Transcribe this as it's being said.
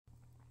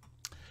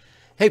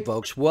Hey,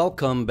 folks,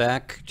 welcome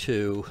back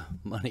to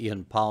Money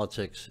in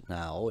Politics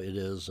Now. It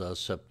is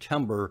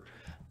September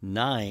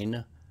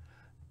 9,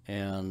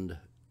 and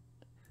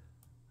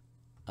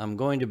I'm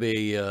going to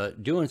be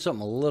doing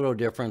something a little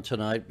different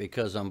tonight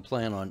because I'm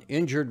playing on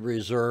injured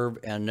reserve.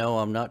 And no,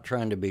 I'm not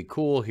trying to be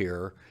cool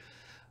here,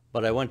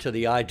 but I went to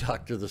the eye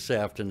doctor this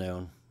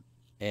afternoon,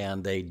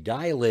 and they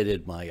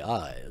dilated my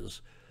eyes.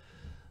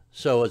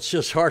 So it's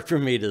just hard for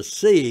me to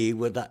see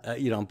with,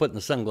 I'm putting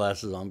the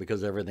sunglasses on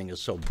because everything is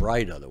so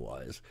bright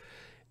otherwise.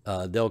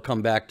 They'll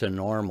come back to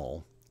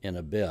normal in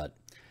a bit.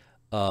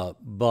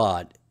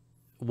 But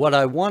what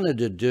I wanted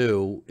to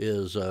do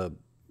is,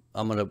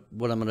 I'm going to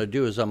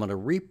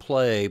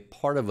replay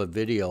part of a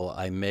video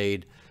I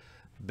made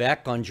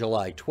back on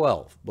July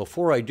 12th.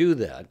 Before I do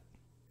that,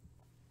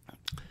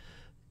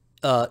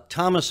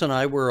 Thomas and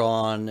I were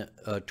on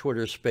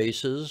Twitter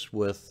Spaces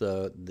with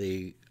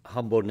the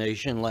Humble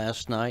Nation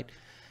last night,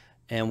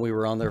 and we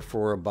were on there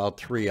for about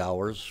 3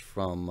 hours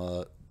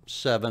from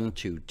 7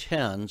 to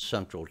 10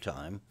 Central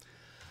Time,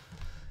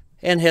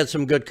 and had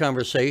some good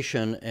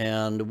conversation.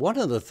 And one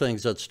of the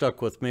things that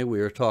stuck with me, we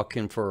were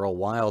talking for a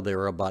while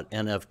there about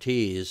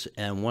NFTs,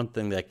 and one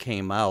thing that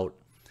came out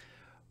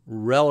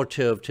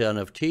relative to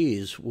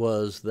NFTs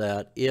was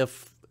that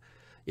if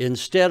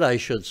instead, I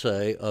should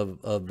say, of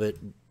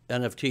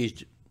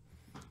NFTs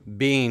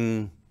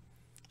being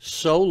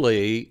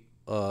solely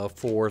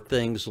for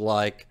things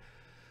like,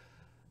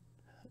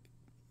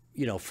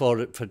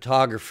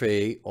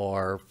 photography,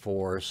 or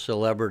for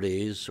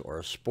celebrities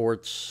or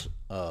sports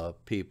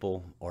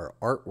people or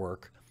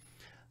artwork,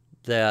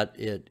 that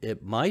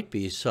it might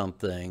be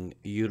something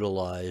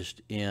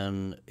utilized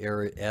in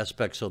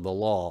aspects of the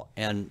law.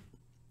 And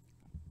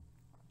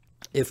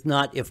if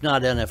not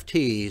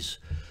NFTs,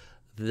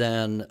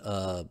 then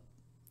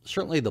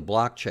certainly the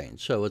blockchain.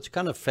 So it's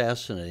kind of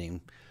fascinating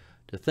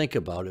to think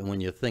about. And when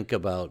you think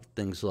about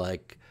things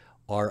like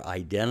our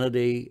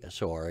identity,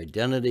 so our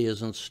identity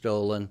isn't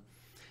stolen.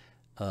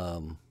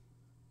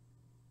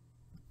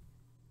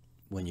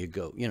 When you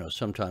go,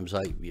 sometimes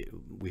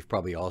we've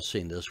probably all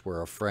seen this,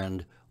 where a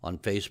friend on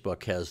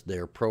Facebook has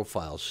their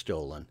profile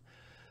stolen,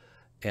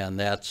 and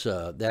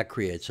that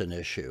creates an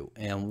issue.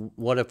 And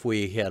what if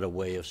we had a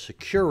way of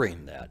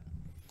securing that?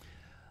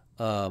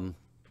 I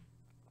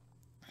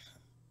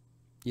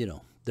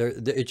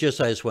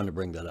just wanted to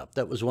bring that up.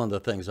 That was one of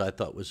the things I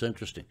thought was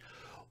interesting.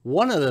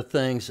 One of the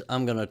things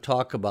I'm going to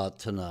talk about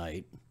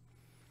tonight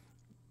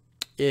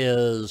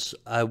is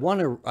I want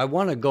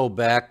to go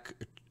back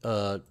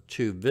to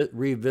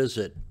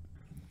revisit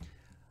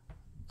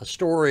a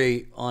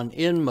story on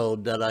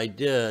INMD that I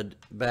did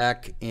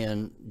back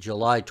in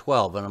July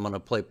 12, and I'm going to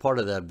play part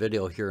of that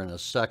video here in a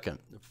second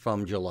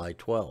from July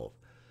 12.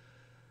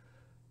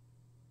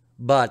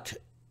 But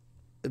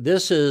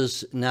this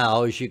is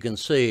now, as you can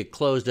see,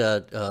 closed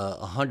at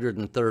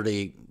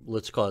 130,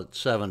 let's call it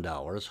 $7,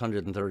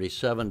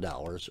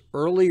 $137.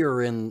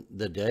 Earlier in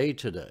the day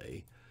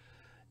today,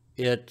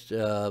 it,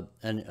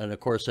 and of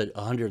course at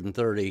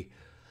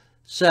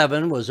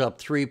 137 was up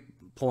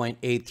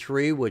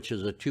 3.83, which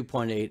is a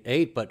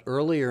 2.88, but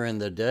earlier in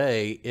the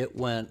day, it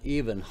went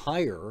even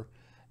higher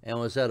and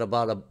was at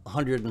about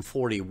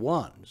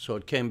 141. So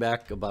it came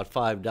back about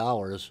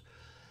 $5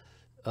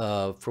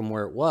 from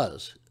where it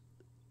was.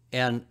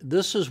 And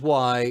this is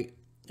why,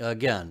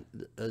 again,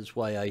 that's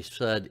why I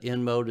said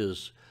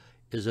INMD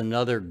is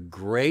another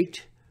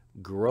great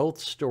growth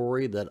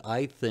story that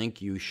I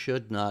think you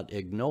should not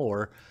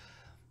ignore.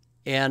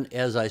 And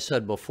as I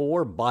said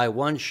before, buy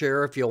one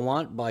share if you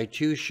want, buy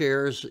 2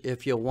 shares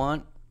if you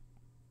want,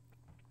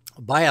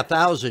 buy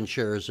 1,000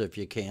 shares if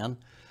you can.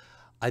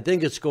 I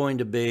think it's going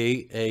to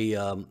be a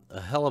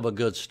hell of a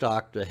good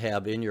stock to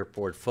have in your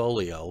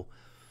portfolio.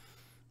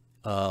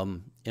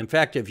 In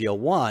fact, if you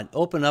want,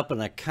 open up an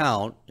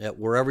account at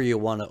wherever you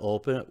want to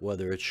open it,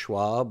 whether it's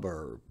Schwab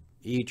or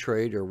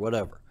E-Trade or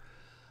whatever.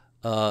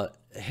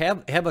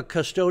 Have a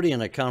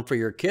custodian account for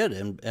your kid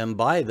and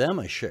buy them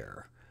a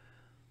share,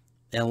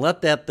 and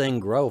let that thing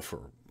grow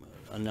for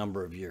a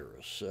number of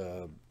years.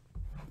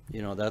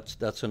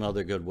 That's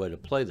another good way to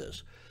play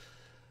this.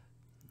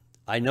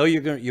 I know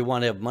you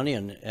want to have money,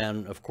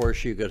 and of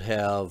course you could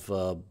have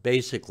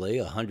basically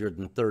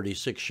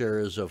 136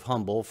 shares of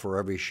Humble for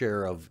every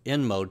share of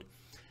INMD.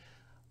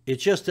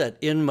 It's just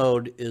that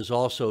INMD is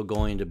also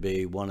going to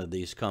be one of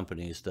these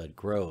companies that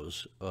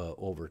grows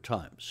over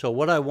time. So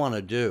what I want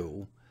to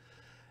do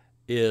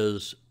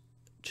is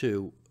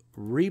to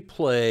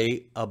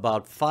replay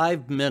about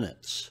 5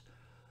 minutes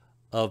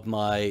of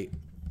my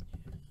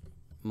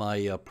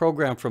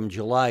program from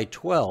July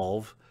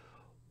 12,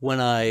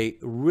 when I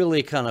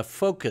really kind of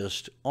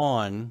focused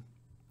on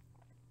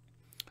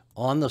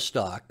the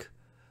stock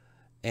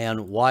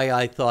and why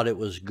I thought it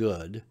was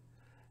good.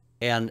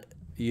 And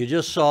you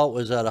just saw it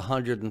was at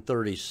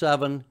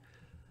 137.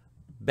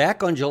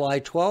 Back on July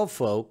 12,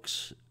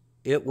 folks,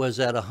 it was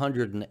at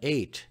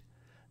 108.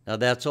 Now,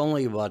 that's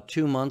only about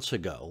 2 months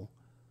ago.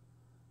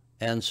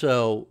 And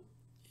so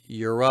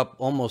you're up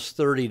almost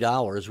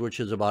 $30,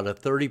 which is about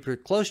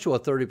close to a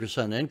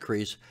 30%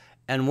 increase.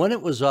 And when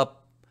it was up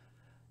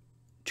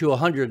to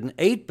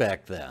 108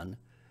 back then.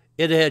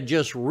 It had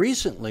just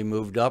recently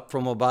moved up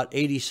from about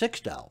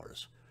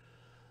 $86.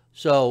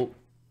 So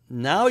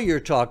now you're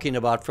talking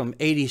about from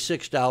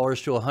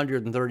 $86 to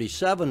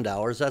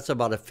 $137. That's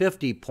about a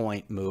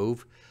 50-point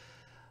move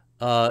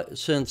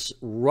since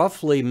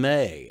roughly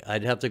May.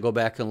 I'd have to go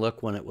back and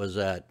look when it was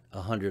at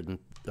 100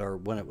 or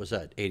when it was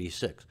at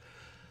 86.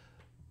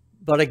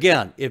 But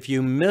again, if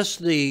you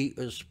missed the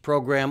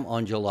program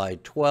on July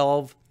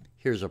 12,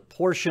 here's a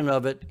portion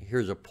of it.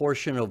 Here's a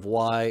portion of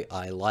why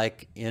I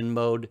like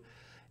INMD,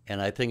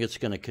 and I think it's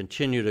going to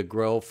continue to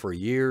grow for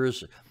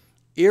years,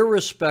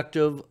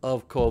 irrespective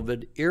of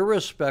COVID,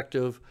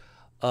 irrespective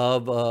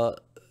of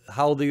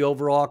how the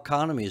overall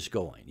economy is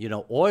going. You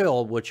know,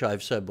 oil, which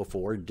I've said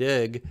before,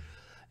 DIG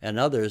and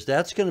others,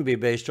 that's going to be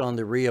based on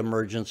the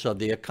reemergence of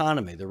the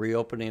economy, the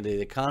reopening of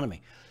the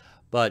economy.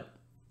 But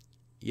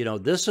you know,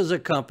 this is a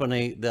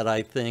company that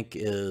I think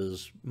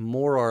is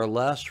more or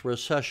less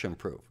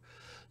recession-proof.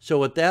 So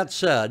with that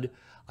said,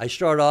 I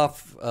start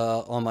off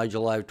on my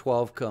July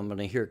 12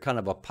 company here kind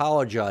of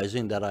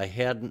apologizing that I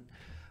hadn't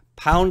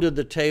pounded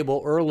the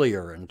table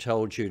earlier and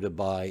told you to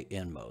buy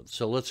INMD.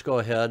 So let's go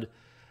ahead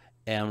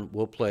and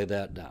we'll play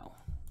that now.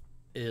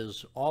 It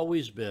has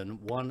always been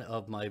one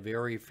of my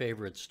very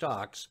favorite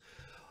stocks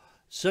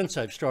since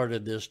I've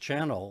started this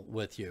channel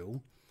with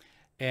you.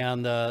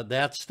 And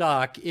that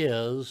stock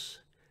is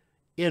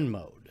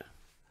INMD,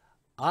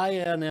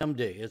 INMD.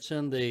 It's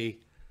in the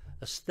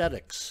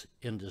aesthetics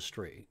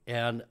industry.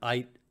 And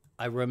I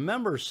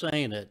remember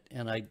saying it,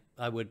 and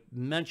I would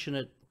mention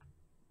it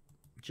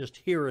just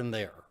here and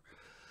there.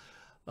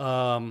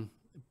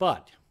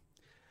 But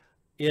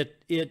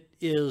it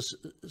is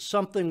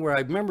something where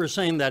I remember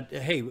saying that,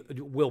 hey,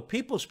 will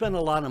people spend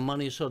a lot of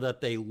money so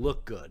that they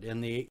look good?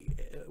 And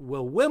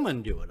will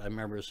women do it? I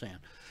remember saying.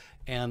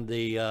 And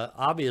the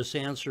obvious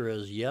answer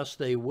is yes,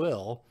 they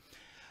will.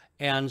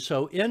 And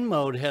so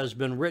INMD has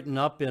been written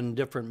up in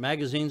different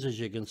magazines, as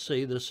you can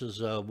see. This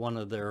is one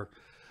of their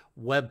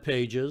web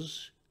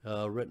pages,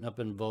 written up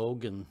in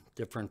Vogue and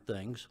different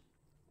things.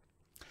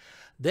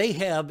 They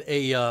have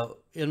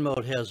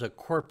INMD has a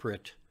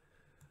corporate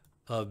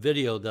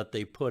video that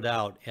they put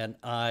out, and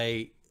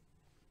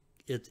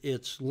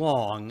it's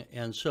long,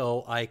 and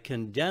so I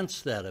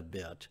condensed that a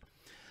bit.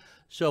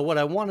 So what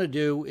I want to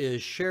do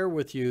is share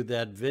with you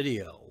that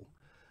video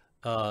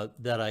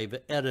that I've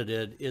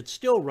edited. It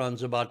still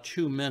runs about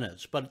 2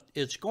 minutes, but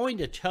it's going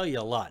to tell you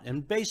a lot.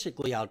 And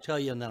basically, I'll tell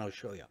you and then I'll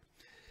show you.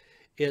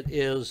 It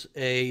is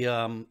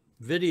a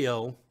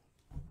video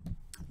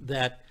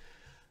that,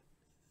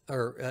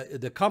 or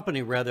the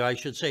company, rather, I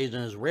should say, is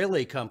an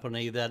Israeli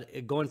company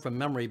that, going from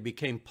memory,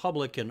 became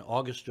public in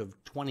August of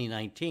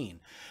 2019.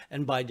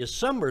 And by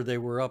December, they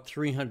were up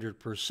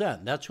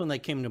 300%. That's when they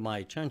came to my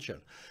attention.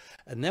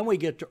 And then we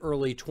get to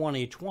early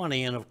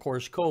 2020, and of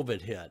course,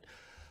 COVID hit.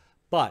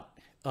 But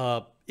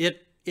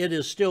it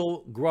is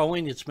still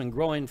growing. It's been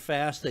growing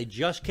fast. They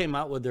just came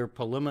out with their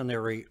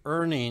preliminary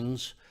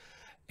earnings,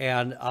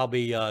 and I'll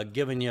be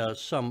giving you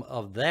some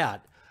of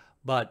that.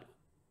 But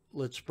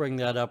let's bring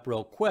that up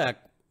real quick.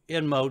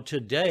 INMD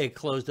today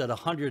closed at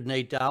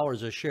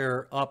 $108 a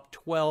share, up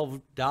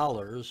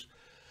 $12.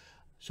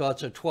 So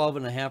that's a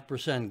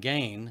 12.5%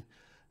 gain.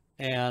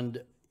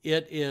 And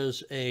it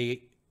is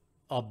a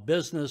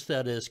business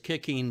that is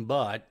kicking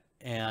butt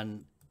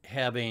and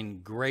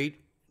having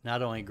great,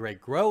 not only great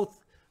growth,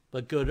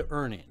 but good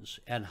earnings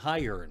and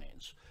high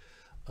earnings.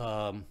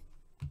 And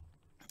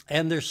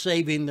they're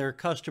saving their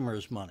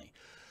customers money.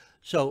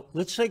 So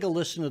let's take a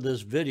listen to this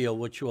video,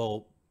 which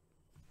will,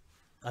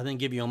 I think,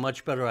 give you a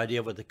much better idea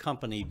of what the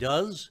company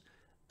does.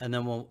 And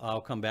then I'll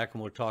come back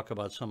and we'll talk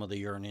about some of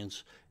the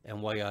earnings and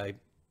why I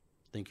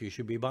think you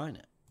should be buying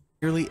it.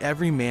 Nearly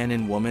every man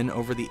and woman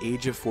over the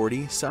age of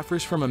 40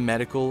 suffers from a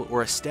medical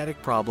or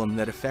aesthetic problem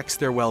that affects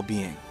their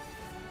well-being.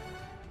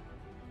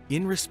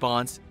 In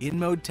response,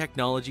 INMD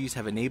technologies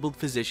have enabled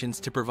physicians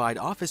to provide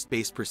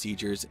office-based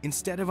procedures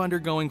instead of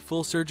undergoing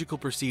full surgical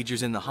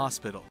procedures in the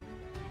hospital.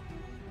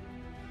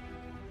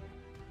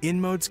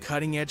 INMD's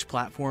cutting-edge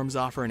platforms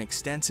offer an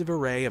extensive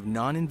array of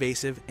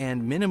non-invasive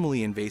and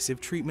minimally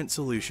invasive treatment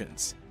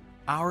solutions.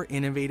 Our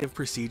innovative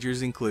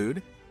procedures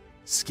include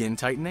skin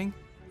tightening,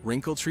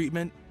 wrinkle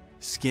treatment,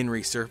 skin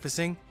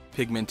resurfacing,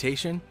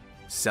 pigmentation,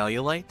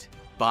 cellulite,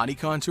 body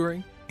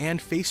contouring, and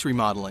face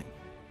remodeling,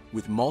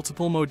 with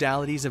multiple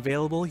modalities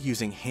available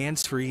using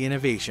hands-free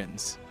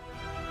innovations.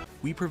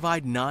 We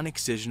provide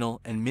non-excisional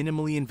and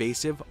minimally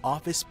invasive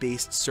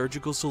office-based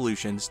surgical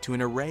solutions to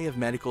an array of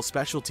medical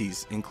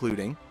specialties,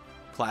 including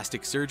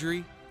plastic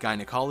surgery,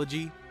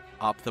 gynecology,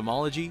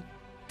 ophthalmology,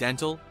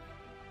 dental,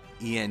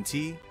 ENT,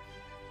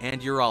 and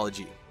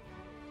urology.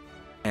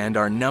 And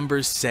our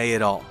numbers say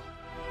it all.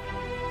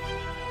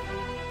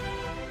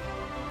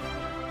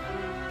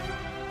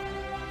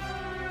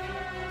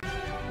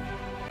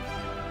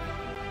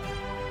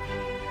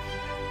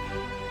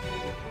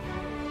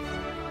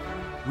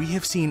 We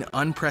have seen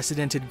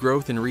unprecedented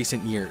growth in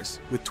recent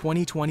years, with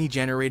 2020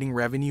 generating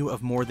revenue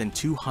of more than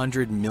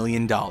 $200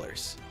 million.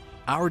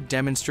 Our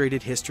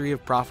demonstrated history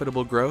of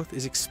profitable growth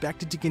is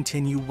expected to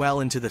continue well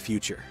into the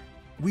future.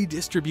 We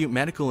distribute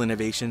medical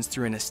innovations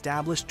through an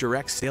established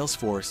direct sales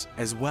force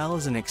as well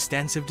as an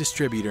extensive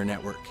distributor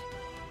network.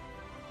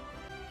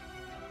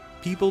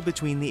 People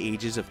between the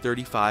ages of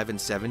 35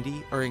 and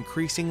 70 are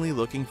increasingly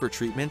looking for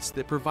treatments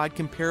that provide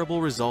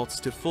comparable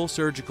results to full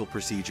surgical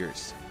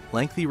procedures,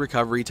 lengthy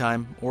recovery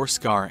time, or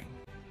scarring.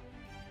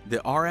 The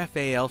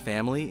RFAL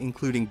family,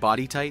 including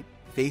BodyTite,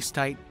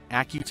 FaceTite,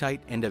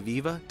 AccuTite, and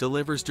Aviva,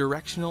 delivers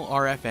directional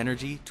RF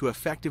energy to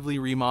effectively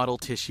remodel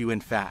tissue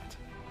and fat.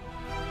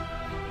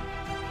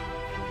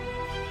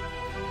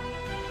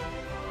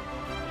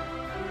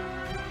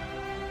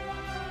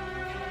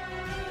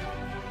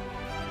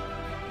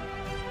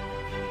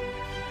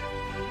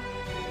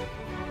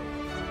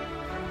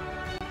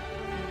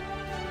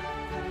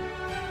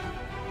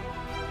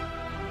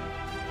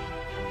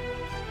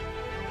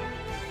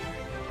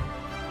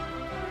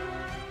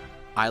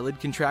 Eyelid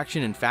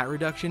contraction and fat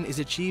reduction is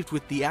achieved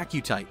with the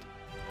AccuTite.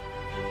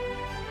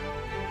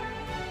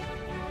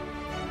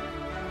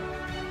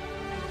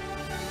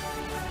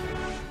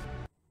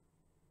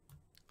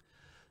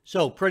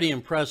 So pretty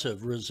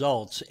impressive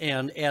results.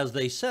 And as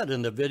they said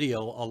in the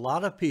video, a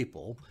lot of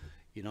people,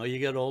 you know, you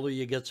get older,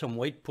 you get some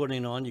weight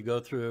putting on, you go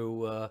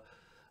through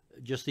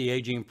just the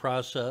aging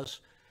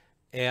process.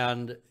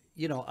 And,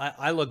 you know,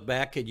 I look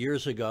back at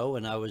years ago,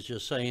 and I was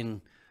just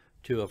saying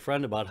to a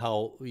friend about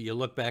how you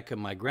look back at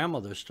my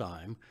grandmother's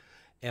time,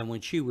 and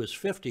when she was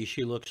 50,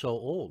 she looked so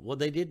old. Well,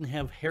 they didn't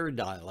have hair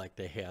dye like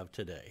they have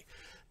today.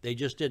 They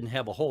just didn't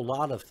have a whole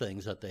lot of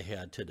things that they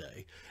had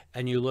today.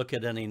 And you look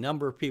at any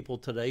number of people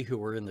today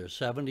who are in their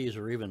 70s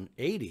or even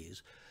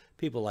 80s,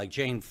 people like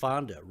Jane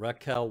Fonda,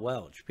 Raquel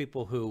Welch,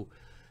 people who,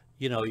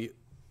 you know,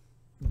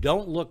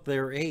 don't look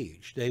their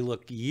age. They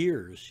look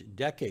years,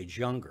 decades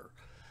younger.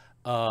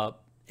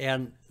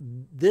 And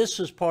this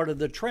is part of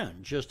the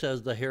trend, just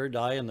as the hair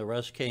dye and the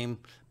rest came,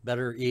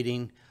 better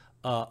eating.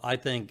 I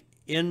think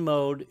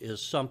INMD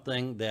is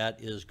something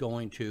that is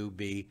going to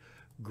be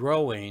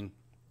growing,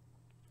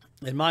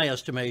 in my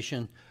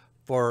estimation,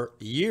 for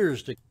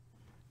years to come.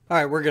 All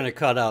right, we're going to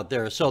cut out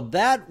there. So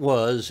that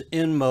was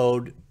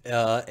INMD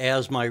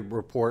as my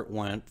report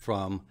went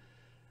from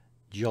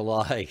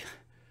July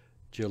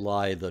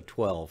the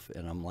 12th.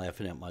 And I'm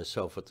laughing at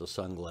myself with the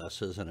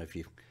sunglasses. And if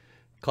you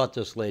caught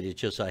this late,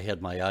 it's just I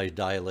had my eyes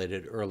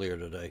dilated earlier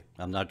today.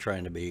 I'm not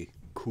trying to be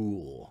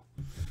cool.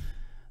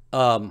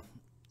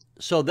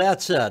 So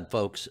that said,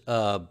 folks,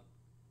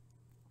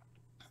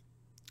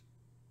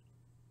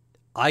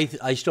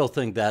 I still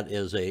think that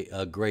is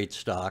a great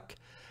stock.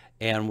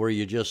 And where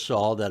you just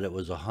saw that it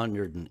was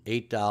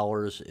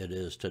 $108, it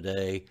is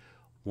today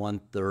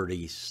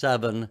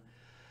 $137.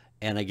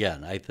 And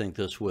again, I think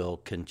this will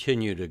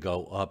continue to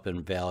go up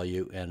in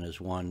value and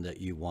is one that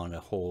you want to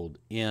hold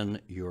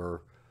in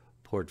your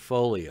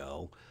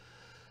portfolio.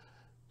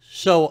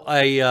 So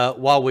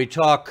while we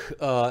talk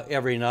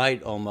every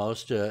night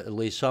almost, at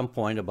least some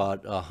point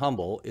about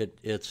Humble,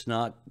 it's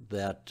not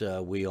that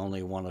we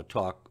only want to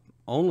talk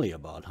only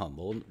about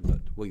Humble. What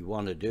we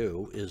want to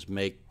do is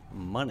make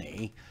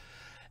money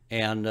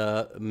and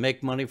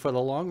make money for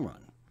the long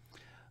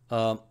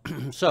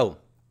run. So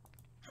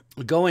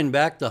going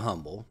back to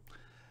Humble,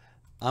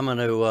 I'm going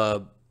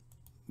to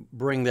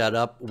bring that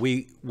up.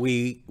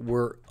 We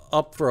were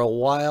up for a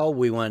while.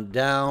 We went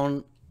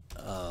down.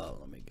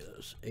 Let me get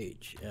this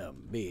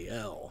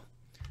HMBL.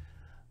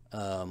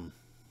 And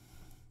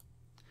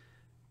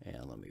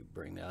let me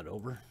bring that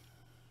over.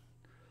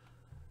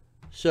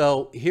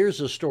 So here's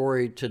the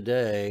story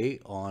today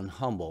on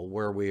Humble,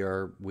 where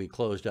we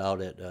closed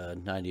out at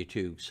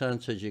 92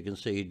 cents, as you can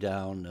see,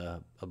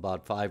 down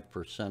about 5%,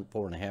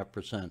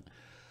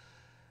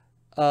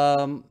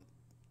 4.5%.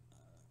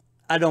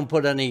 I don't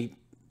put any,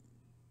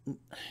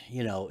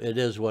 you know, it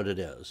is what it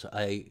is.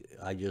 I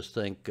just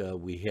think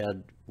we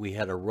had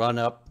a run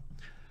up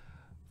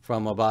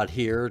from about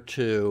here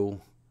to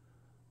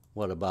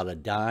what, about a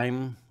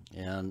dime,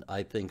 and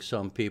I think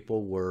some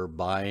people were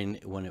buying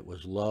when it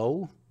was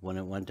low, when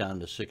it went down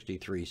to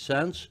 63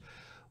 cents,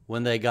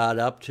 when they got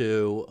up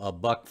to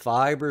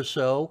 $1.05 or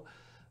so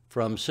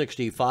from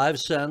 65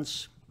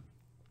 cents.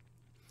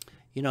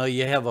 You know,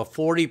 you have a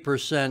 40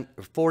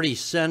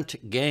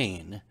 cent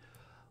gain.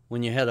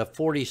 When you had a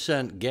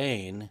 40-cent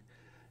gain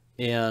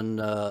in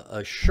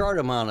a short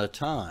amount of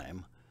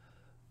time,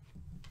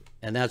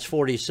 and that's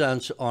 40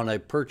 cents on a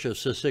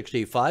purchase of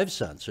 65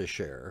 cents a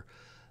share,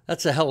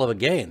 that's a hell of a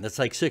gain. That's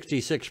like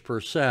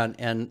 66%,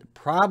 and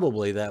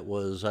probably that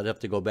was, I'd have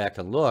to go back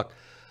and look,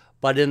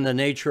 but in the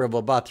nature of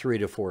about 3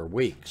 to 4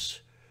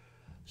 weeks.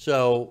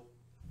 So,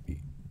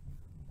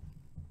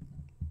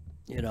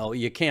 you know,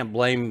 you can't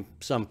blame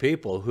some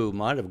people who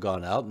might have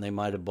gone out and they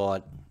might have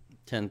bought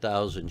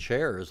 10,000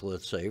 shares,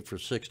 let's say, for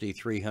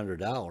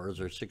 $6,300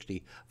 or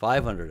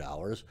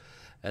 $6,500,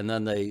 and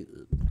then they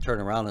turn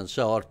around and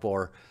sell it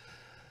for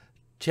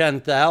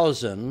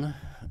 10,000,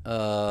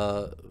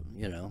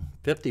 you know,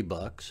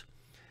 $50,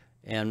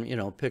 and, you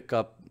know, pick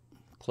up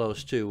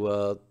close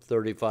to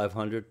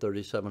 $3,500,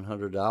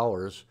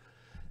 $3,700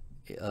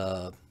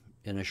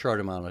 in a short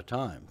amount of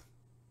time.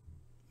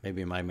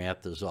 Maybe my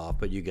math is off,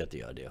 but you get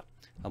the idea.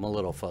 I'm a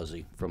little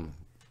fuzzy from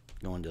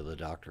going to the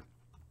doctor.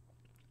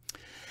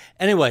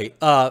 Anyway,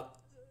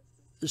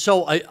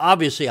 so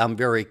obviously I'm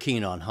very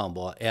keen on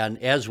Humble.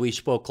 And as we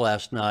spoke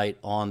last night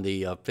on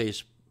the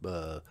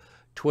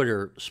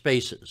Twitter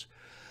Spaces,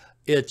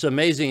 it's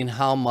amazing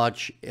how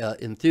much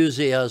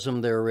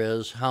enthusiasm there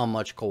is, how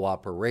much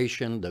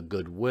cooperation, the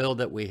goodwill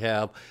that we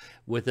have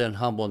within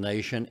Humble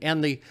Nation,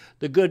 and the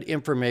good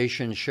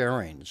information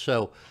sharing.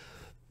 So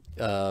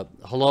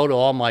hello to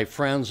all my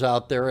friends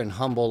out there in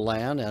Humble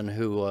Land and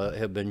who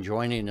have been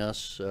joining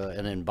us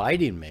and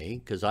inviting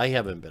me, because I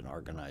haven't been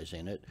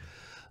organizing it.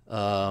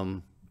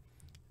 And,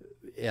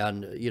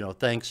 you know,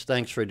 thanks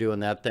for doing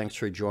that. Thanks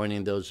for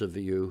joining those of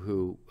you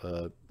who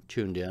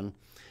tuned in.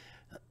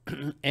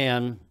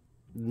 And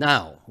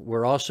now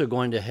we're also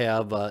going to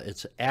have,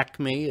 it's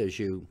Acme, as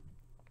you,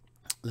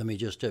 let me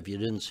just, if you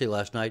didn't see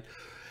last night,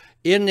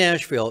 in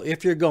Nashville,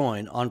 if you're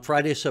going on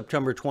Friday,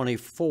 September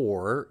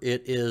 24,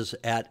 it is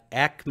at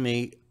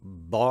Acme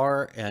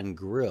Bar and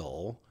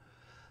Grill,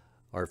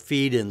 or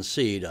Feed and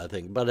Seed, I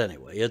think. But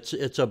anyway,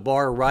 it's a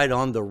bar right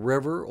on the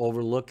river,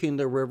 overlooking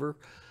the river.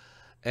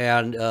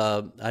 And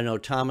I know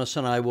Thomas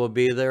and I will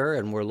be there,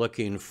 and we're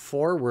looking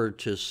forward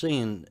to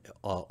seeing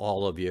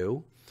all of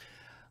you.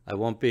 I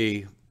won't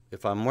be,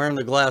 if I'm wearing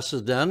the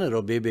glasses then,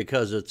 it'll be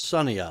because it's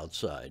sunny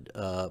outside.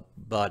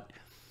 But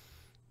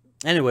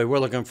anyway, we're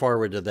looking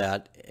forward to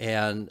that.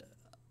 And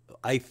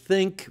I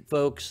think,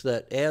 folks,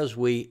 that as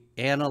we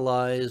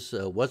analyze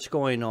what's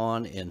going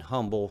on in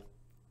Humble,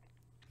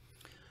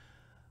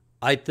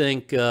 I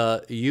think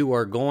you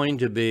are going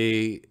to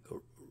be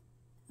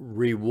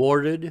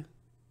rewarded.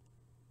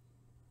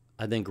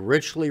 I think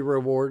richly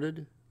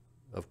rewarded.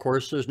 Of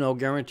course, there's no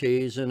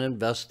guarantees, and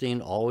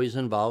investing always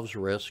involves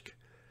risk.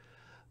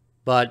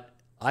 But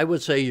I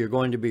would say you're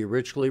going to be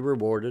richly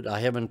rewarded. I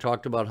haven't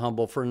talked about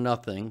Humble for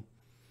nothing.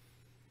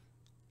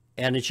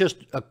 And it's just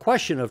a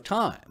question of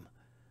time.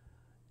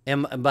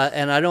 And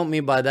I don't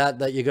mean by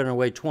that you're going to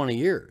wait 20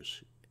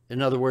 years.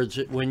 In other words,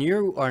 when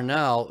you are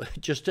now,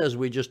 just as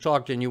we just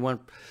talked, and you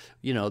went,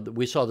 you know,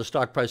 we saw the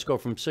stock price go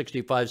from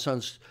 65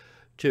 cents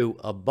to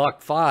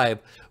 $1.05.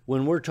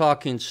 When we're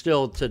talking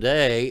still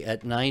today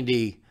at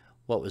 90,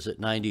 what was it,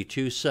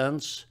 92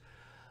 cents?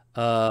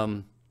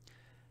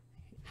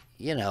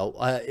 You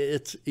know,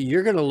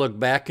 you're going to look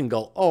back and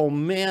go, oh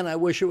man, I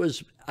wish it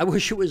was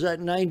at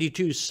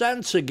 92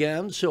 cents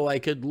again so I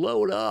could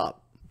load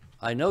up.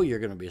 I know you're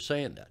going to be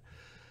saying that,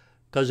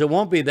 because it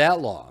won't be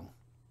that long.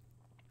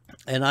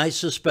 And I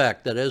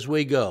suspect that as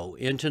we go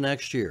into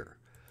next year,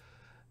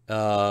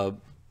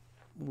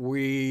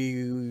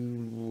 we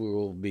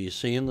will be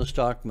seeing the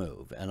stock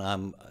move.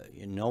 And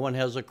no one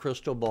has a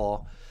crystal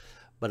ball,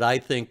 but I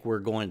think we're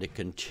going to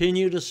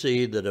continue to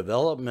see the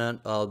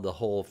development of the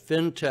whole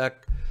fintech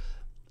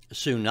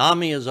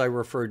tsunami, as I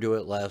referred to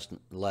it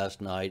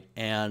last night.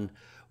 And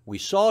we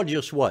saw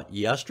just what,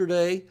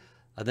 yesterday,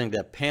 I think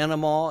that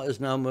Panama is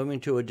now moving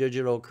to a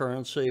digital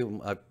currency.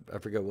 I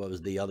forget what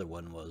was the other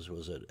one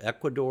was it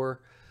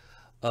Ecuador?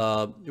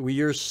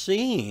 You're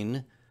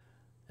seeing,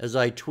 as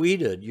I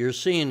tweeted, you're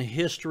seeing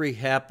history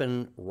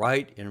happen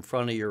right in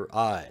front of your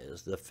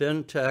eyes. The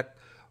fintech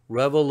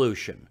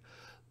revolution.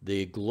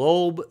 The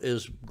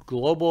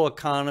global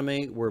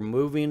economy. We're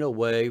moving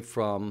away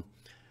from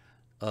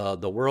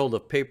the world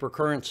of paper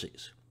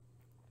currencies.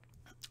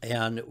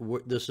 And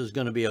this is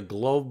going to be a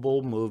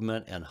global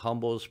movement, and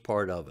Humble is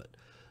part of it.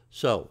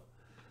 So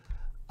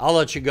I'll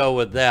let you go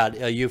with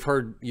that. You'd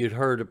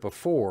heard it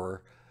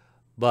before,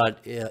 but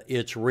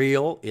it's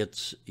real.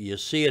 You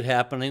see it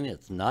happening.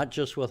 It's not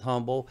just with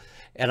Humble.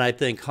 And I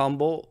think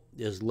Humble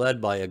is led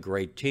by a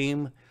great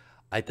team.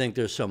 I think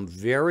there's some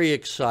very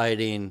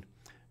exciting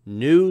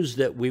news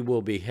that we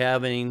will be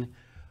having,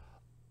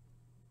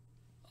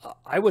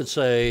 I would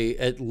say,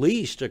 at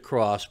least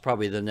across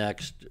probably the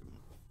next,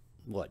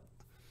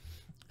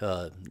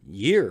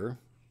 year,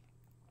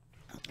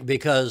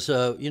 because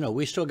you know,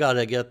 we still got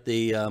to get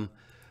the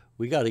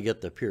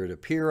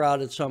peer-to-peer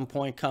out at some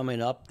point coming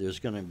up. There's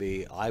going to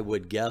be, I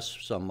would guess,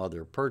 some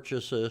other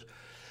purchases,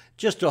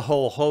 just a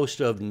whole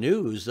host of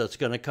news that's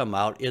going to come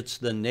out. It's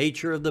the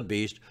nature of the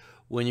beast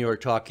when you're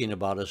talking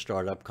about a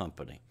startup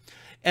company.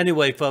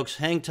 Anyway, folks,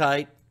 hang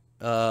tight.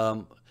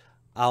 I'll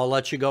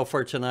let you go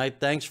for tonight.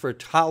 Thanks for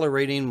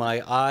tolerating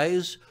my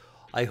eyes.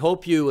 I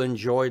hope you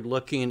enjoyed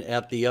looking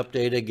at the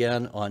update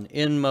again on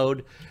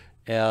INMD,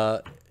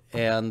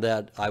 and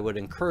that I would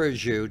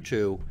encourage you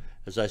to,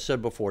 as I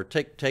said before,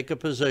 take a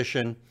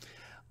position.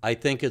 I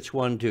think it's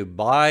one to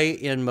buy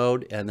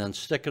INMD and then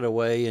stick it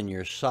away in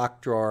your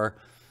sock drawer,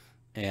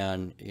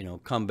 and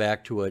come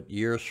back to it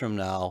years from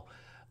now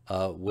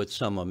with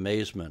some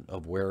amazement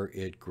of where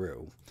it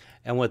grew.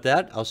 And with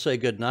that, I'll say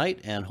good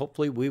night, and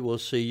hopefully we will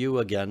see you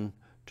again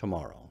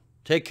tomorrow.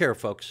 Take care,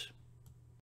 folks.